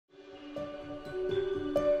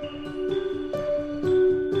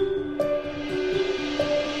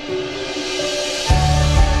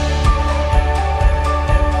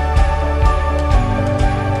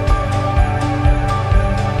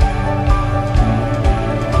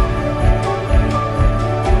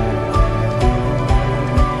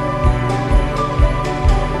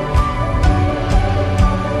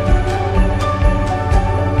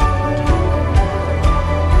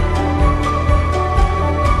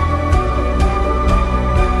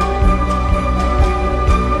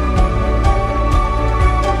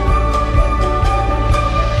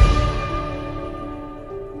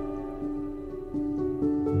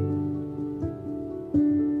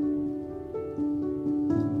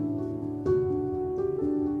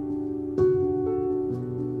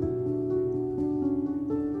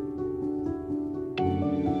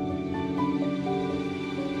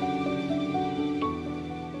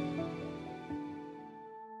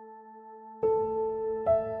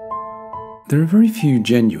There are very few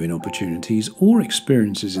genuine opportunities or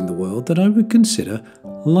experiences in the world that I would consider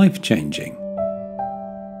life-changing.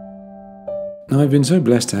 I've been so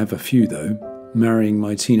blessed to have a few though, marrying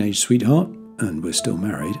my teenage sweetheart, and we're still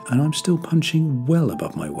married, and I'm still punching well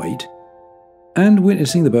above my weight, and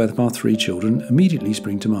witnessing the birth of our 3 children immediately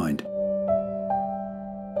spring to mind.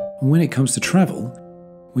 When it comes to travel,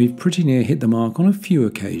 we've pretty near hit the mark on a few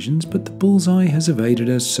occasions, but the bullseye has evaded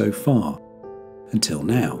us so far, until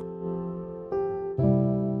now.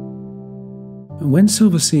 When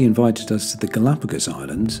Silversea invited us to the Galapagos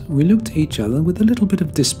Islands, we looked at each other with a little bit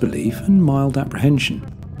of disbelief and mild apprehension.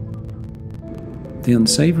 The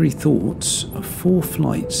unsavoury thoughts of 4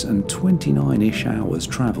 flights and 29-ish hours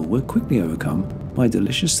travel were quickly overcome by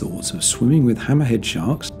delicious thoughts of swimming with hammerhead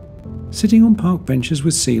sharks, sitting on park benches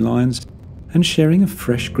with sea lions, and sharing a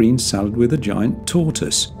fresh green salad with a giant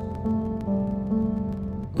tortoise.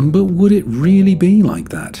 But would it really be like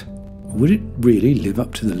that? Would it really live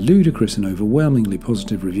up to the ludicrous and overwhelmingly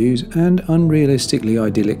positive reviews and unrealistically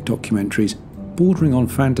idyllic documentaries bordering on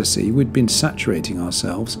fantasy we'd been saturating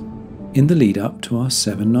ourselves in the lead up to our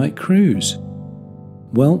 7-night cruise?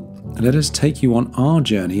 Well, let us take you on our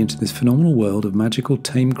journey into this phenomenal world of magical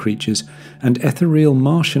tame creatures and ethereal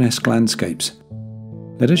Martian-esque landscapes.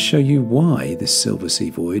 Let us show you why this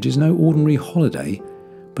Silversea voyage is no ordinary holiday,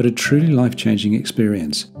 but a truly life-changing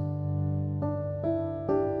experience.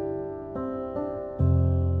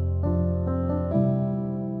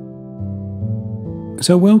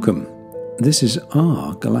 So welcome, this is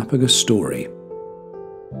our Galapagos story.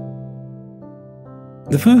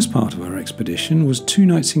 The first part of our expedition was 2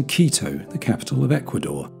 nights in Quito, the capital of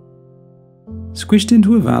Ecuador. Squished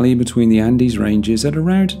into a valley between the Andes ranges at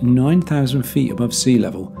around 9,000 feet above sea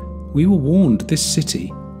level, we were warned this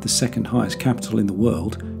city, the 2nd highest capital in the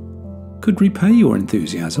world, could repay your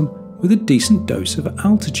enthusiasm with a decent dose of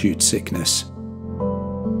altitude sickness.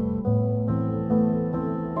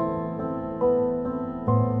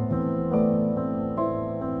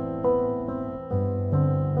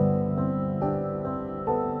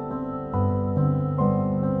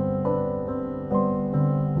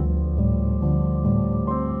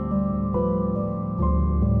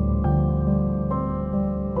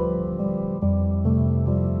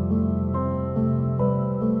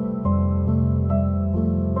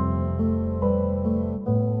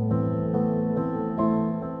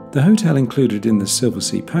 The hotel included in the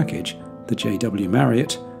Silversea package, the JW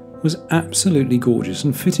Marriott, was absolutely gorgeous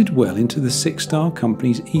and fitted well into the 6-star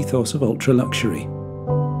company's ethos of ultra-luxury.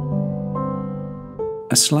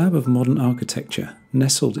 A slab of modern architecture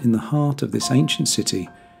nestled in the heart of this ancient city,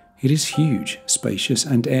 it is huge, spacious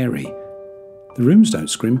and airy. The rooms don't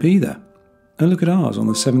scrimp either. A look at ours on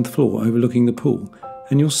the 7th floor overlooking the pool,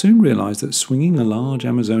 and you'll soon realise that swinging a large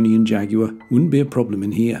Amazonian jaguar wouldn't be a problem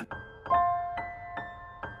in here.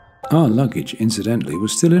 Our luggage, incidentally,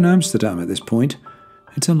 was still in Amsterdam at this point.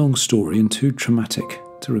 It's a long story and too traumatic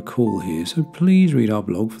to recall here, so please read our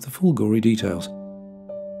blog for the full gory details.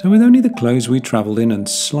 So with only the clothes we travelled in and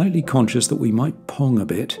slightly conscious that we might pong a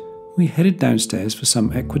bit, we headed downstairs for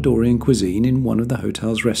some Ecuadorian cuisine in one of the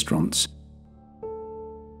hotel's restaurants.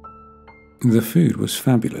 The food was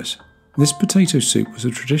fabulous. This potato soup was a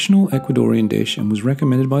traditional Ecuadorian dish and was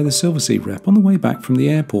recommended by the Silversea rep on the way back from the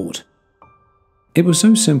airport. It was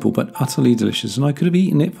so simple but utterly delicious, and I could have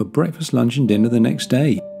eaten it for breakfast, lunch and dinner the next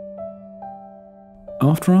day.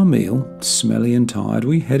 After our meal, smelly and tired,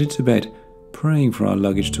 we headed to bed, praying for our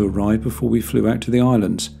luggage to arrive before we flew out to the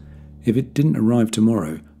islands. If it didn't arrive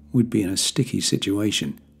tomorrow, we'd be in a sticky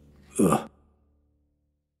situation. Ugh.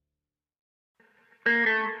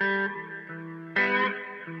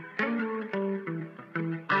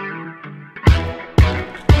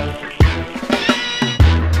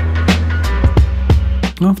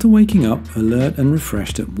 After waking up, alert and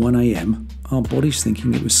refreshed at 1 AM, our bodies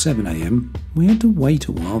thinking it was 7 AM, we had to wait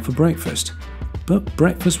a while for breakfast. But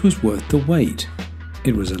breakfast was worth the wait.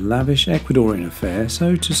 It was a lavish Ecuadorian affair,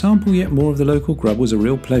 so to sample yet more of the local grub was a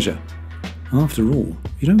real pleasure. After all,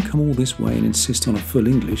 you don't come all this way and insist on a full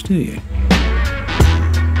English, do you?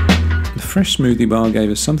 The fresh smoothie bar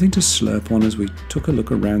gave us something to slurp on as we took a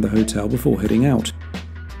look around the hotel before heading out.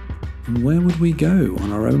 And where would we go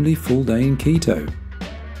on our only full day in Quito?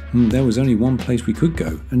 There was only one place we could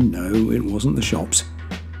go, and no, it wasn't the shops.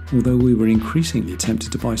 Although we were increasingly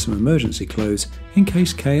tempted to buy some emergency clothes in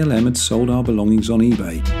case KLM had sold our belongings on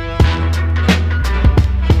eBay.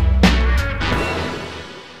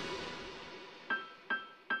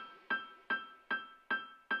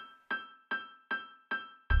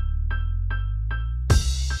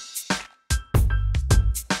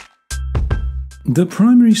 The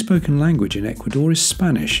primary spoken language in Ecuador is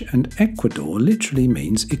Spanish, and Ecuador literally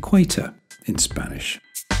means equator in Spanish.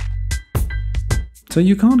 So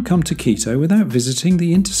you can't come to Quito without visiting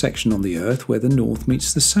the intersection on the Earth where the north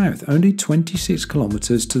meets the south, only 26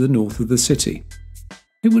 kilometres to the north of the city.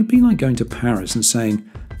 It would be like going to Paris and saying,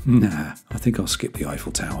 "Nah, I think I'll skip the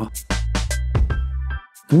Eiffel Tower."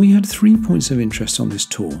 And we had 3 points of interest on this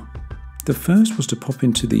tour. The first was to pop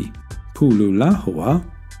into the Pululahua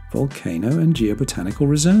Volcano and Geobotanical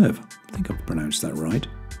Reserve, I think I've pronounced that right,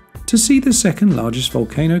 to see the second largest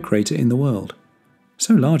volcano crater in the world.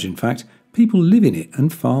 So large, in fact, people live in it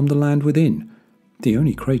and farm the land within, the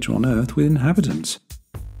only crater on Earth with inhabitants.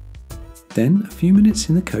 Then, a few minutes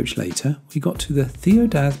in the coach later, we got to the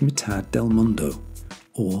Ciudad Mitad del Mundo,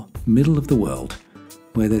 or Middle of the World,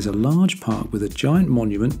 where there's a large park with a giant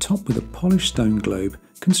monument topped with a polished stone globe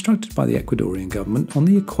constructed by the Ecuadorian government on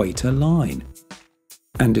the Equator line,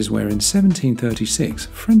 and is where in 1736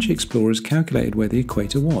 French explorers calculated where the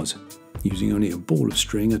equator was, using only a ball of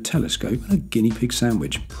string, a telescope and a guinea pig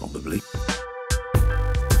sandwich, probably.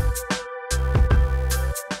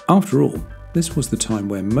 After all, this was the time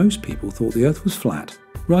where most people thought the Earth was flat,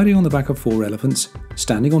 riding on the back of 4 elephants,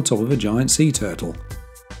 standing on top of a giant sea turtle.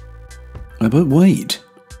 But wait!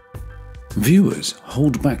 Viewers,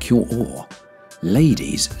 hold back your awe.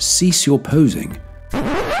 Ladies, cease your posing.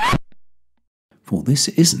 For this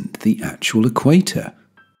isn't the actual equator.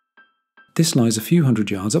 This lies a few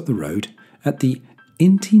hundred yards up the road at the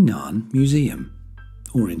Intinan Museum.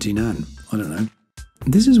 Or Intinan, I don't know.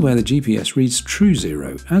 This is where the GPS reads true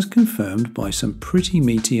zero, as confirmed by some pretty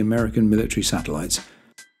meaty American military satellites,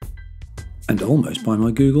 and almost by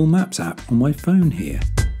my Google Maps app on my phone here.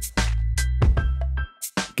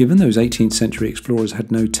 Given those 18th century explorers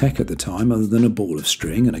had no tech at the time other than a ball of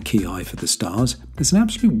string and a key eye for the stars, it's an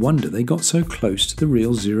absolute wonder they got so close to the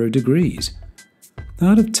real 0 degrees.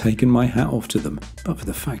 I'd have taken my hat off to them, but for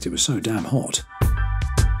the fact it was so damn hot.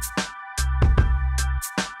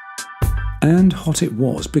 And hot it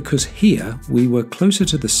was, because here we were closer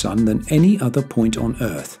to the sun than any other point on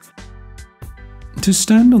Earth. To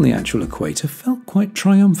stand on the actual equator felt quite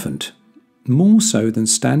triumphant, more so than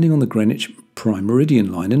standing on the Greenwich Prime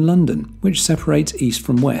Meridian line in London, which separates east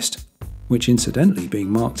from west, which incidentally,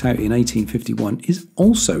 being marked out in 1851, is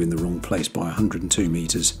also in the wrong place by 102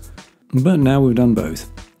 metres. But now we've done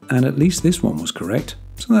both, and at least this one was correct,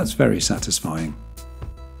 so that's very satisfying.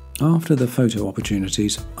 After the photo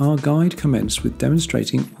opportunities, our guide commenced with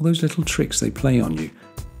demonstrating all those little tricks they play on you,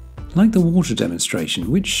 like the water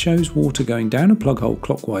demonstration, which shows water going down a plug hole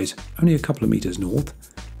clockwise only a couple of metres north,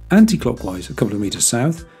 anti-clockwise a couple of metres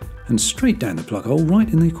south, and straight down the plug hole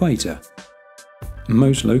right in the equator.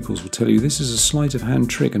 Most locals will tell you this is a sleight of hand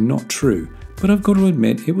trick and not true, but I've got to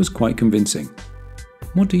admit it was quite convincing.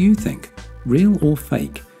 What do you think? Real or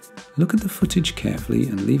fake? Look at the footage carefully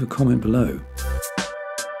and leave a comment below.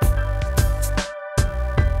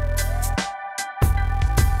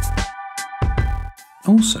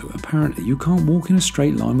 Also, apparently you can't walk in a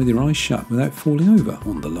straight line with your eyes shut without falling over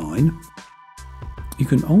on the line. You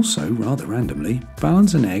can also, rather randomly,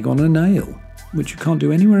 balance an egg on a nail, which you can't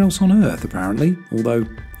do anywhere else on Earth apparently, although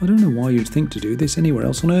I don't know why you'd think to do this anywhere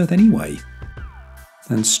else on Earth anyway.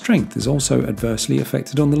 And strength is also adversely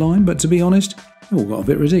affected on the line, but to be honest, it all got a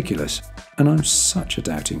bit ridiculous, and I'm such a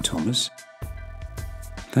doubting Thomas.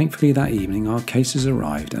 Thankfully that evening our cases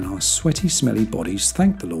arrived and our sweaty, smelly bodies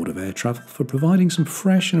thanked the Lord of Air Travel for providing some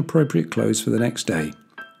fresh and appropriate clothes for the next day.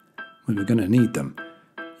 We were going to need them.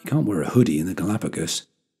 You can't wear a hoodie in the Galapagos.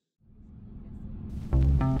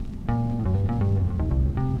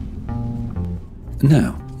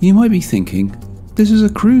 Now, you might be thinking, this is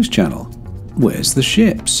a cruise channel. Where's the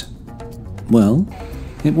ships? Well,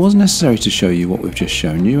 it was necessary to show you what we've just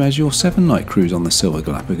shown you, as your 7-night cruise on the Silver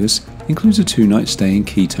Galapagos includes a 2-night stay in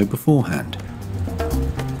Quito beforehand.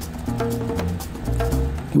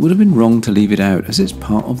 It would have been wrong to leave it out, as it's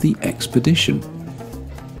part of the expedition.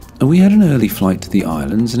 And we had an early flight to the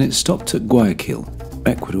islands, and it stopped at Guayaquil,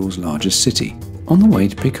 Ecuador's largest city, on the way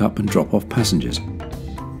to pick up and drop off passengers.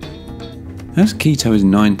 As Quito is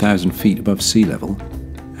 9,000 feet above sea level,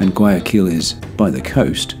 and Guayaquil is, by the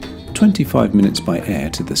coast, 25 minutes by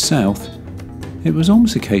air to the south, it was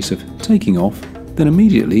almost a case of taking off, then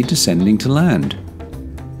immediately descending to land.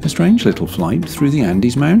 A strange little flight through the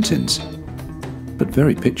Andes Mountains, but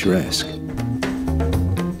very picturesque.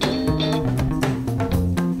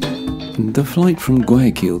 The flight from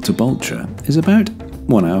Guayaquil to Baltra is about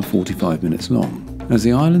 1 hour 45 minutes long, as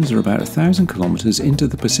the islands are about 1,000 kilometres into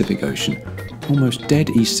the Pacific Ocean, almost dead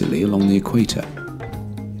easterly along the equator.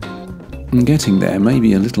 And getting there may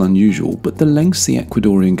be a little unusual, but the lengths the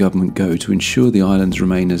Ecuadorian government go to ensure the islands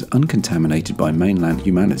remain as uncontaminated by mainland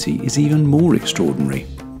humanity is even more extraordinary.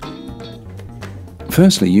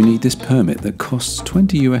 Firstly, you need this permit that costs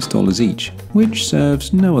 $20 each, which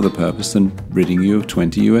serves no other purpose than ridding you of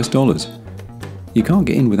 $20. You can't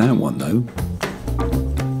get in without one though.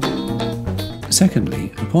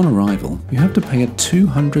 Secondly, upon arrival, you have to pay a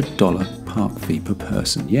 $200 park fee per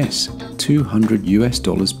person. Yes,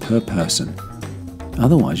 $200 per person.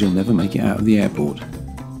 Otherwise, you'll never make it out of the airport.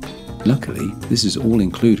 Luckily, this is all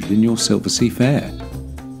included in your Silversea fare.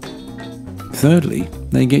 Thirdly,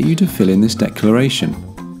 they get you to fill in this declaration,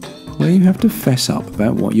 where you have to fess up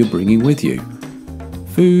about what you're bringing with you.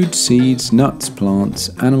 Food, seeds, nuts, plants,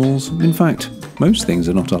 animals, in fact, most things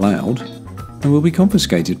are not allowed, and will be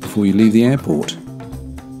confiscated before you leave the airport.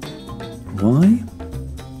 Why?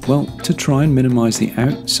 Well, to try and minimise the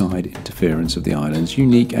outside interference of the island's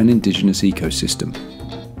unique and indigenous ecosystem.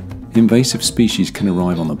 Invasive species can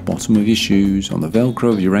arrive on the bottom of your shoes, on the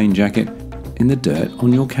velcro of your rain jacket, in the dirt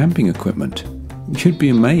on your camping equipment. You'd be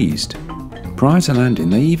amazed. Prior to landing,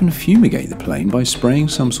 they even fumigate the plane by spraying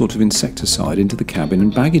some sort of insecticide into the cabin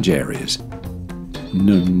and baggage areas.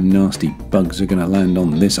 No nasty bugs are going to land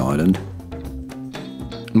on this island.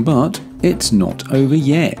 But it's not over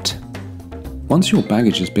yet. Once your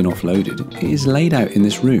baggage has been offloaded, it is laid out in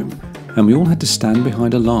this room, and we all had to stand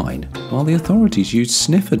behind a line while the authorities used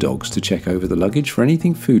sniffer dogs to check over the luggage for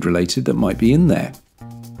anything food related that might be in there.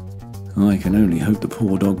 I can only hope the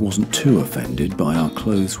poor dog wasn't too offended by our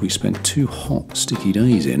clothes we spent 2 hot, sticky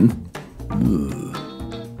days in. Ugh.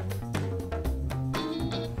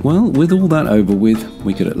 Well, with all that over with,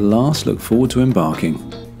 we could at last look forward to embarking.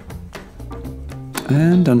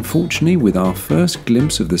 And unfortunately, with our first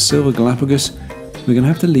glimpse of the Silver Galapagos, we're going to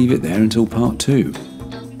have to leave it there until part 2.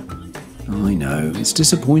 I know, it's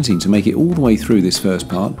disappointing to make it all the way through this first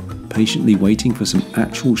part, patiently waiting for some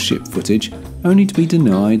actual ship footage, only to be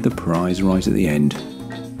denied the prize right at the end.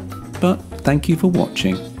 But thank you for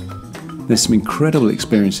watching. There's some incredible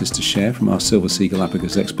experiences to share from our Silversea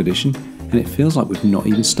Galapagos expedition, and it feels like we've not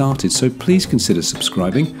even started, so please consider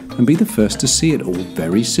subscribing and be the first to see it all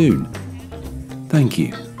very soon. Thank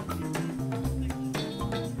you.